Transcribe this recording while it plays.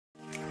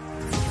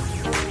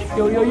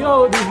Yo, yo,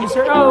 yo, this is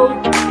Mr. O.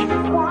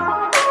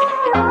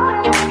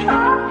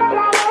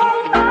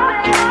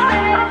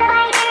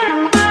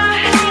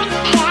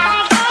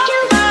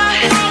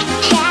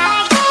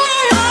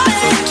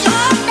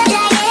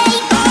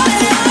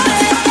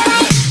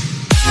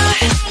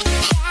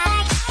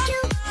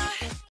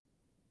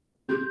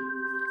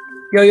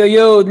 Yo, yo,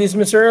 yo, this is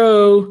Mr.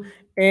 O.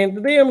 And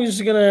today I'm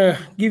just gonna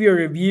give you a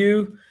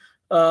review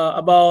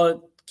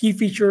about key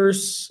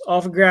features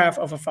of a graph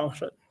of a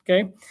function.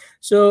 Okay.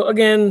 So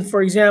again,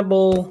 for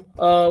example,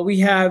 we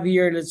have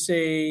here, let's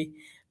say,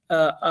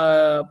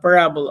 a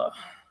parabola.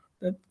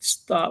 Let's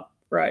stop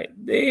right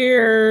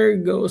there.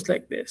 Goes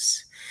like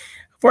this.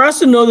 For us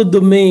to know the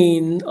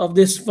domain of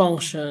this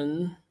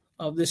function,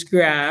 of this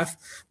graph,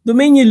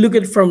 domain, you look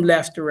at from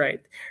left to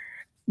right.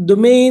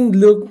 Domain,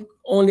 look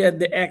only at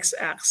the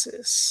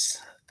x-axis.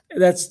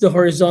 That's the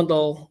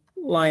horizontal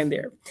line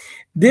there.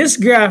 This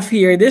graph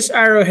here, this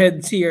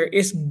arrowhead here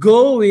is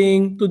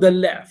going to the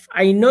left.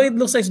 I know it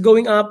looks like it's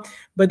going up,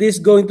 but it's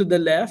going to the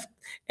left.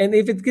 And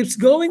if it keeps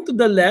going to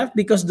the left,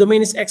 because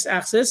domain is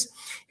x-axis,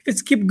 if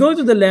it's keep going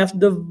to the left,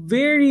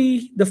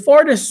 the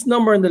farthest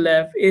number on the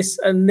left is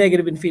a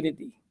negative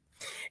infinity.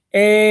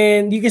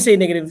 And you can say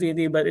negative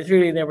infinity, but it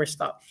really never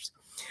stops.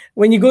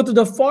 When you go to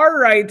the far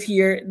right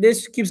here,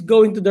 this keeps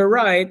going to the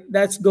right.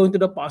 That's going to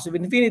the positive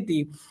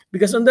infinity.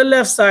 Because on the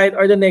left side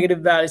are the negative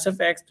values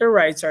of x. The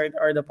right side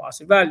are the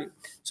positive value.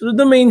 So the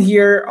domain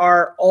here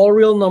are all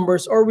real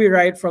numbers, or we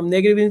write from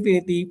negative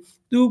infinity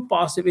to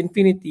positive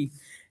infinity.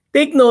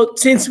 Take note,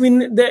 since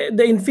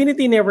the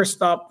infinity never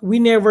stopped, we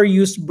never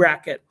used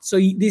bracket. So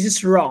this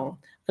is wrong.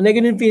 A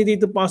negative infinity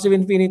to positive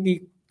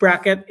infinity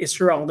bracket is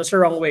wrong. That's the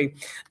wrong way.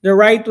 The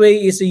right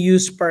way is to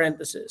use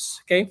parentheses.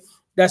 Okay?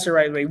 That's the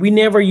right way. We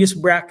never use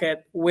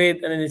bracket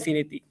with an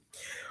infinity.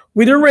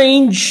 With a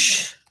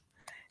range,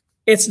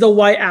 it's the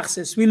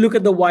y-axis. We look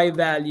at the y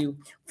value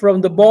from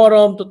the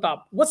bottom to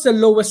top. What's the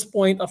lowest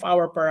point of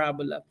our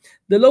parabola?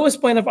 The lowest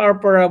point of our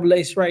parabola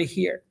is right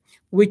here,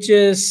 which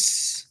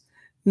is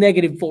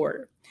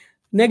 -4.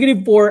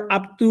 -4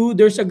 up to,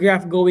 there's a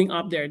graph going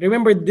up there.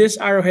 Remember, this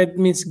arrowhead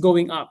means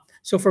going up.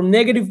 So from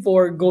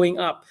 -4 going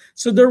up.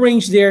 So the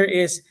range there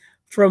is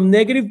from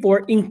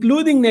 -4,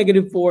 including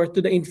 -4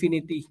 to the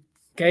infinity.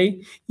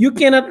 Okay, you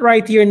cannot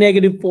write here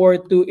 -4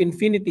 to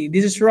infinity.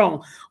 This is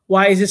wrong.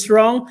 Why is this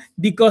wrong?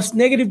 Because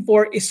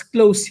 -4 is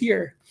close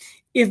here.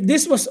 If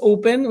this was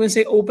open, when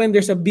say open,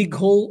 there's a big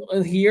hole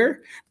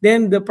here,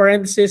 then the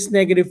parenthesis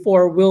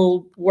 -4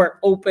 will work,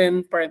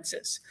 open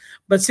parenthesis.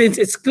 But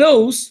since it's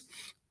close,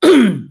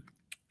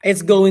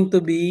 it's going to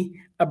be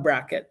a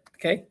bracket.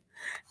 Okay.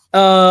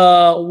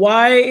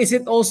 Why is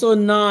it also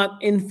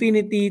not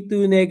infinity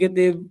to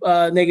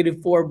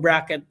 -4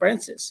 bracket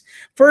parenthesis?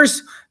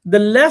 First, the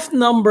left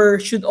number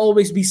should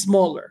always be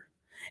smaller.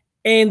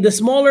 And the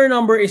smaller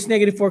number is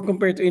 -4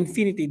 compared to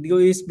infinity,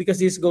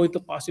 because it's going to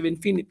positive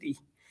infinity.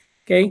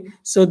 Okay,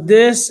 so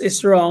this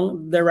is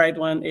wrong. The right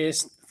one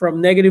is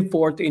from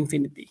 -4 to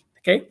infinity.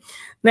 Okay,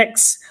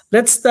 next,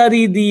 let's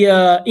study the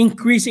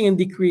increasing and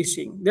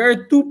decreasing. There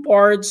are two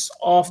parts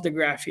of the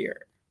graph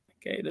here.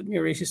 Okay, let me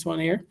erase this one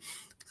here.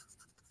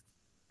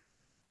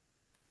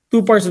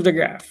 Two parts of the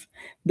graph.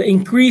 The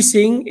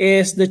increasing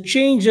is the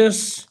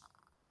changes,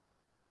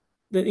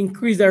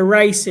 the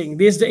rising.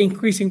 This is the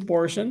increasing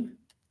portion.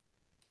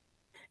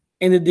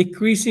 And the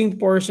decreasing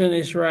portion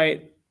is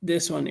right,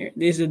 this one here.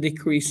 This is the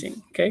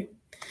decreasing, okay?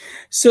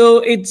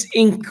 So it's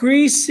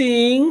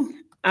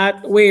increasing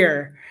at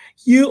where?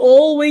 You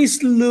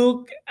always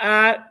look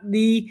at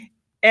the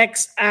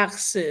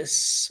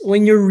x-axis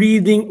when you're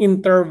reading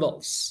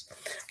intervals.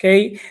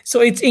 Okay,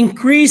 so it's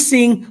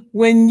increasing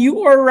when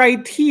you are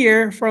right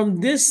here from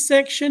this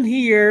section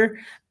here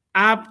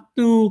up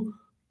to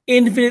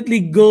infinitely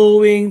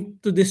going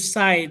to this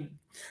side.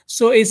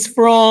 So it's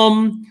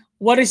from,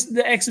 what is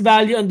the x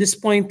value on this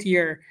point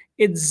here?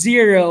 It's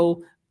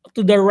 0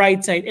 to the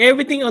right side.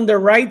 Everything on the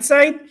right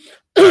side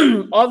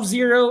of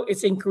 0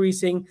 is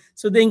increasing.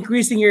 So the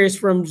increasing here is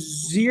from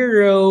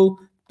 0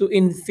 to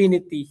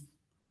infinity.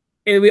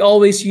 And we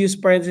always use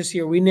parentheses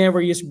here. We never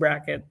use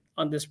bracket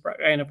on this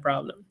kind of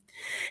problem.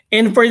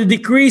 And for the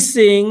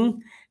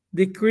decreasing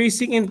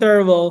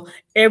interval,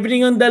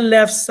 everything on the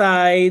left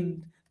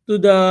side to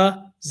the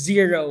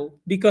 0,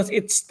 because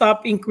it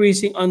stopped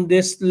increasing on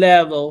this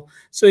level.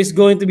 So it's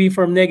going to be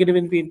from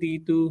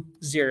 -infinity to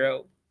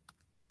 0.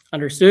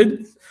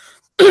 Understood?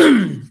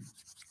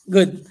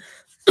 Good.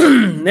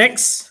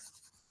 Next,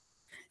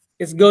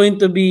 it's going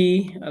to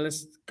be,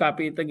 let's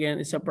copy it again.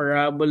 It's a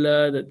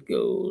parabola that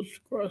goes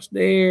across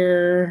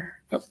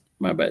there. Oh,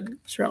 my bad.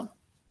 It's wrong.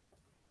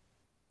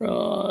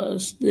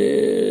 Cross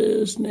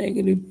this,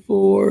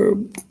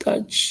 -4,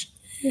 touch,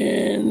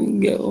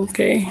 and go.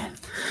 Okay.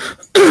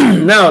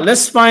 Now,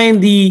 let's find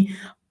the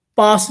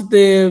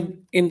positive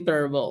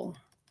interval.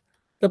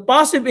 The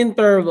positive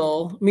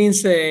interval means,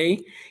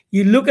 say,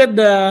 you look at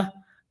the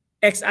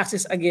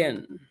x-axis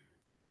again.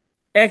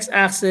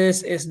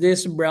 X-axis is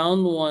this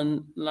brown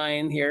one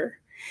line here.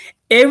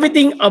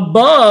 Everything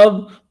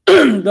above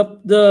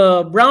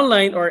the brown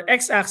line or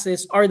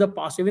x-axis are the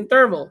positive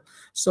interval.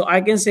 So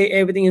I can say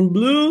everything in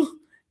blue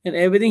and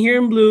everything here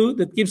in blue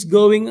that keeps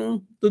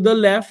going to the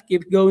left,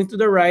 keeps going to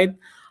the right,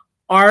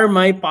 are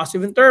my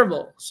positive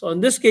interval. So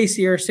in this case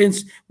here,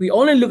 since we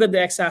only look at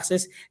the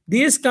x-axis,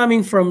 this is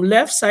coming from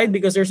left side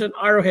because there's an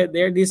arrowhead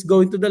there. This is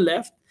going to the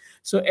left.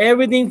 So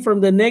everything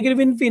from the negative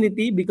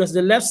infinity, because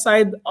the left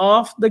side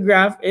of the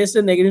graph is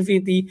the negative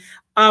infinity,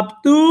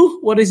 up to,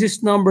 what is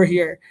this number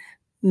here?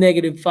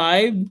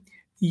 -5,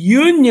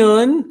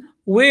 union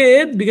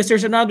with, because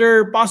there's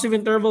another positive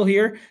interval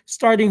here,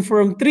 starting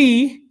from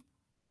 3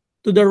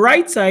 to the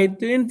right side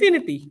to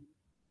infinity.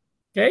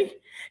 Okay?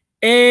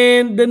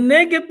 And the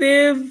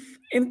negative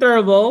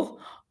interval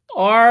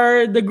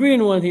are the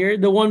green one here,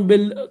 the one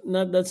below,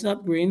 that's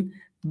not green,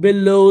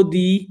 below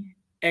the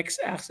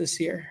x-axis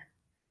here.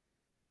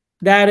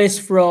 That is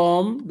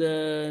from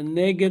the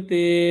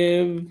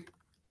negative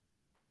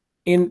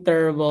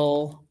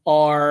interval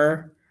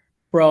or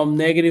from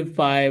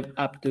 -5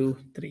 up to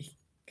 3.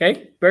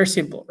 Okay, very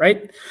simple,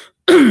 right?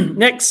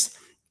 Next,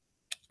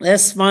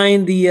 let's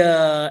find the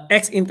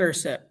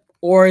x-intercept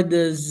or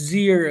the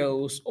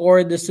zeros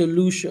or the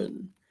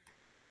solution.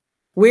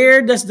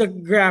 Where does the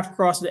graph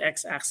cross the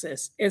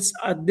x-axis? It's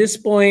at this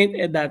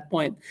point, at that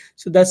point.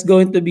 So that's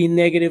going to be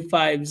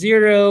 -5,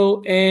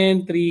 0,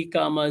 and 3,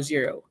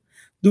 0.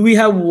 Do we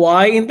have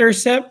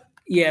y-intercept?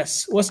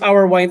 Yes. What's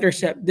our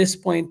y-intercept? This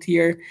point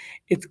here,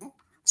 it's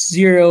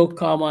 0,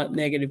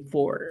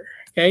 -4.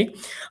 Okay.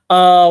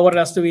 What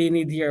else do we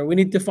need here? We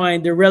need to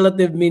find the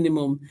relative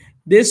minimum.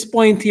 This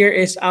point here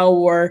is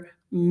our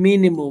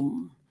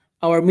minimum.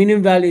 Our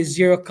minimum value is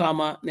 0,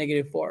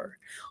 -4.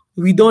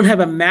 We don't have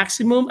a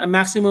maximum. A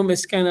maximum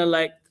is kind of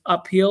like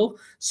uphill.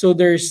 So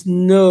there's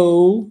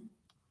no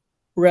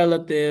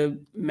relative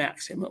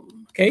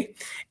maximum. Okay.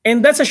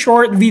 And that's a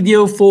short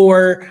video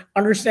for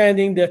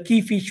understanding the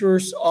key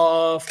features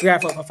of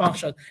graph of a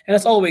function. And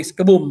as always,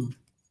 kaboom.